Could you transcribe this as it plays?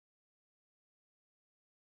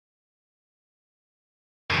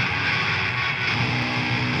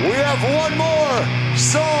have one more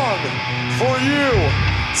song for you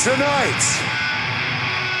tonight.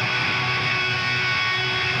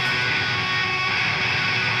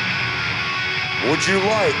 Would you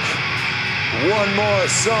like one more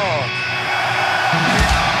song?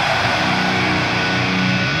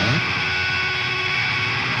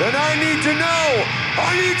 Then I need to know,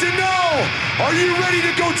 are you ready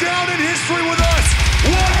to go down in history with us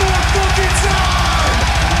one more fucking time?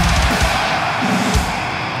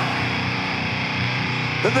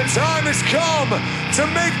 Then the time has come to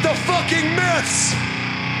make the fucking myths.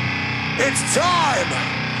 It's time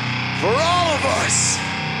for all of us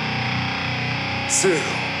to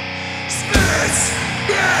spit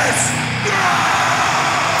this ground.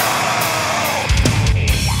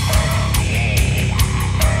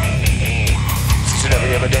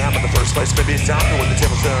 Never damn in the first place, maybe it's time to win the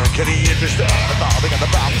tables turn. Kitty interest on the evolving on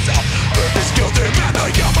the problem solve. Earth is guilty, man,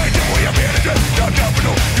 I got my devil, you're being a dread. Not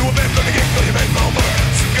capital, you have been from the get-go, you made no more.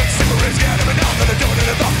 Some good simmer is getting me down, that I don't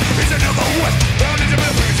need a thought. It's another west, down into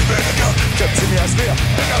the bridge, it's been a gun. Kept to me as fear,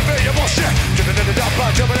 and I feel your bullshit. Getting in the dark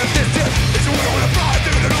by jumping at this tip. It's a winner with a fly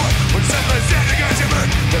through the door. When settlers stand against your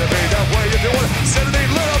man, gonna be that way if you want it.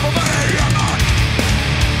 Suddenly lit up a man, you're not.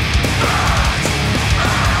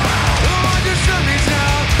 Just let me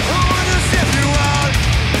down, I wanna step you out.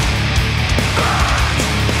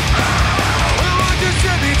 I want to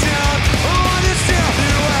set me down, I wanna step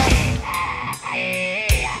you out.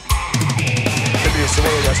 Maybe it's the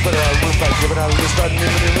way I split out a roof by giving out a list on me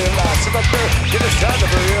and realize if I bear, get this time to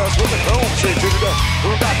bury us with the home straight to the door.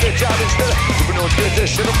 We're about to job instead of even though it's good,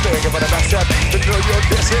 this shit I'm big, but I'm outside. But you know your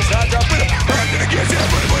this is hard job with it. I'm gonna get you,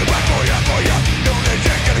 but I'm back for ya. Don't let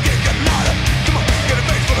you gonna get louder. Come on, get a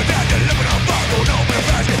face full of doubt, you're living on fire, going on with a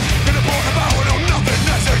fast. Gonna pour the power, no nothing,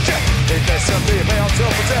 that's a check. Ain't that something, if I all tell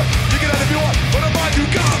for tell. You get out if you want, but I'm on you,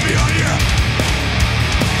 gonna be on ya.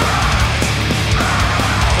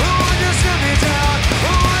 I want you to set me down,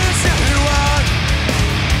 I want to set you out.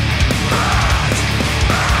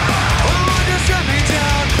 I want you to set me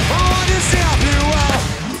down, I want to step you out.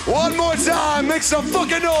 One more time, make some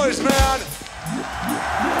fucking noise, man.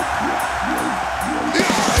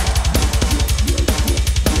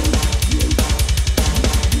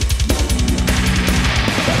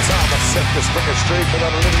 Set this finger straight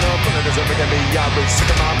without a living up, and there's every day I'll be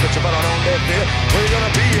sick of my bitch about on that bit. Where you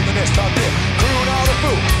gonna be in the next time there? Crewing all the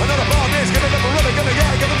food, another ball dance, gonna never really gonna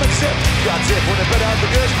get, give them a sip. Got tip when it better out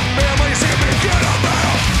the goods. Man, when you see me, get up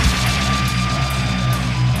now.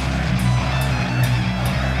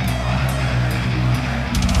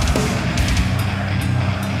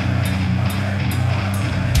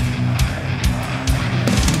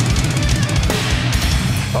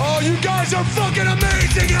 Oh, you guys are fucking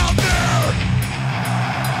amazing out there!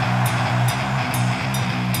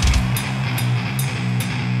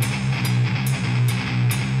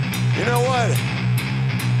 You know what?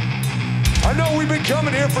 I know we've been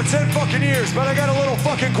coming here for 10 fucking years, but I got a little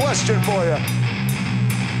fucking question for you.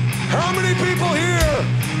 How many people here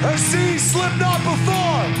have seen Slipknot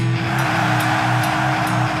before?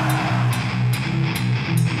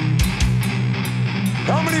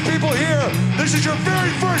 How many people here, this is your very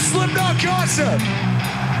first Slipknot concert?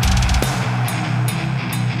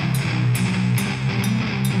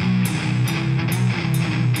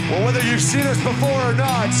 Well, whether you've seen us before or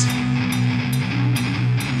not,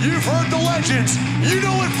 you've heard the legends. You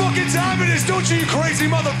know what fucking time it is, don't you crazy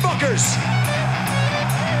motherfuckers?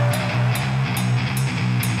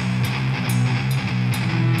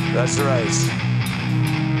 That's right.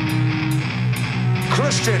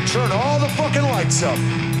 Christian, turn all the fucking lights up.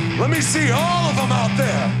 Let me see all of them out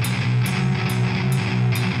there.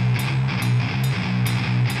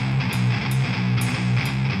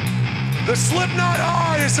 The Slipknot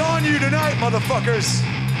eye is on you tonight, motherfuckers.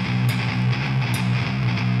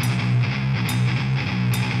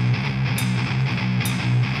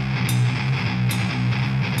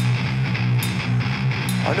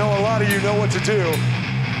 I know a lot of you know what to do,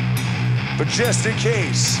 but just in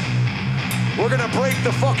case, we're gonna break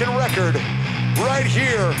the fucking record right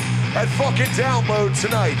here at fucking Download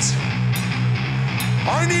tonight.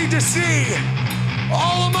 I need to see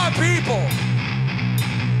all of my people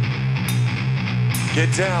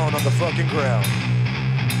get down on the fucking ground.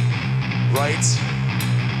 Right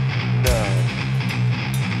now.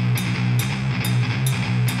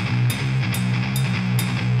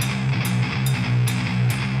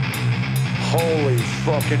 Holy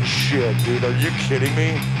fucking shit, dude. Are you kidding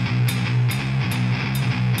me?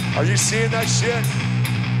 Are you seeing that shit?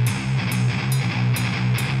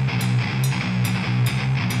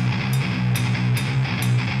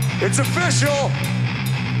 It's official.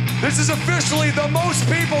 This is officially the most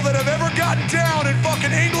people that have ever gotten down in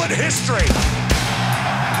fucking England history.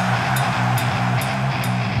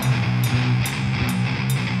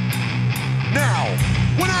 Now,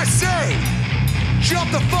 when I say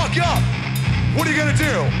jump the fuck up, what are you gonna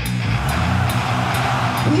do?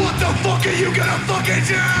 What the fuck are you gonna fucking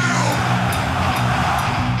do?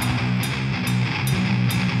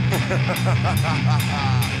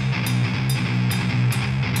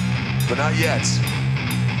 But not yet.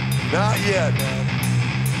 Not yet,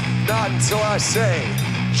 man. Not until I say,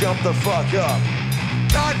 jump the fuck up.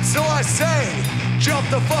 Not until I say, jump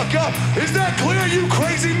the fuck up. Is that clear, you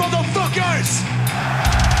crazy motherfuckers?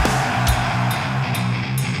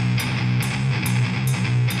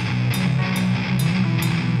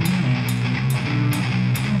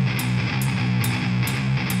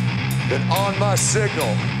 Then on my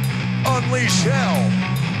signal, unleash hell.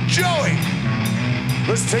 Joey,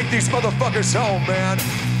 let's take these motherfuckers home, man.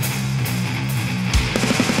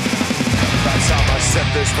 That's how I set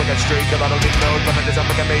this fucking straight, cause I don't need no fucking I'm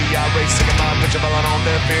making me outrage, singing my bitch, I'm on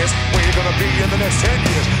their fears. Where you gonna be in the next 10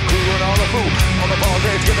 years? Crewing all the food, on the ball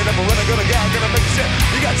grades, giving up a runner, gonna get, gonna make shit.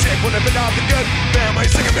 You got sick when they've been out the good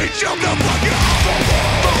family, singing me, jump the fuck up.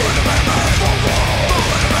 Forward to my mind, forward.